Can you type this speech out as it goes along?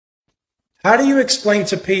How do you explain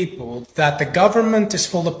to people that the government is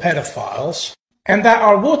full of pedophiles and that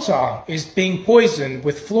our water is being poisoned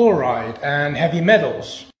with fluoride and heavy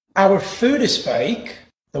metals? Our food is fake,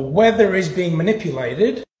 the weather is being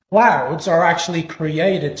manipulated, clouds are actually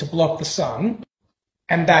created to block the sun,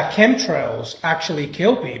 and that chemtrails actually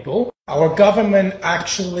kill people. Our government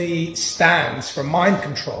actually stands for mind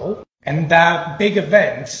control, and that big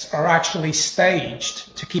events are actually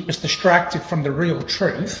staged to keep us distracted from the real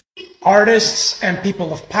truth. Artists and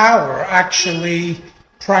people of power actually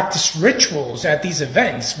practice rituals at these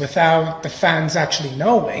events without the fans actually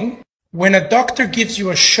knowing. When a doctor gives you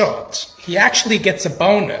a shot, he actually gets a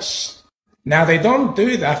bonus. Now, they don't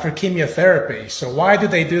do that for chemotherapy, so why do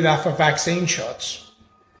they do that for vaccine shots?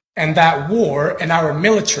 And that war in our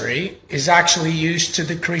military is actually used to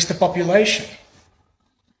decrease the population.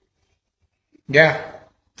 Yeah.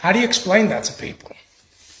 How do you explain that to people?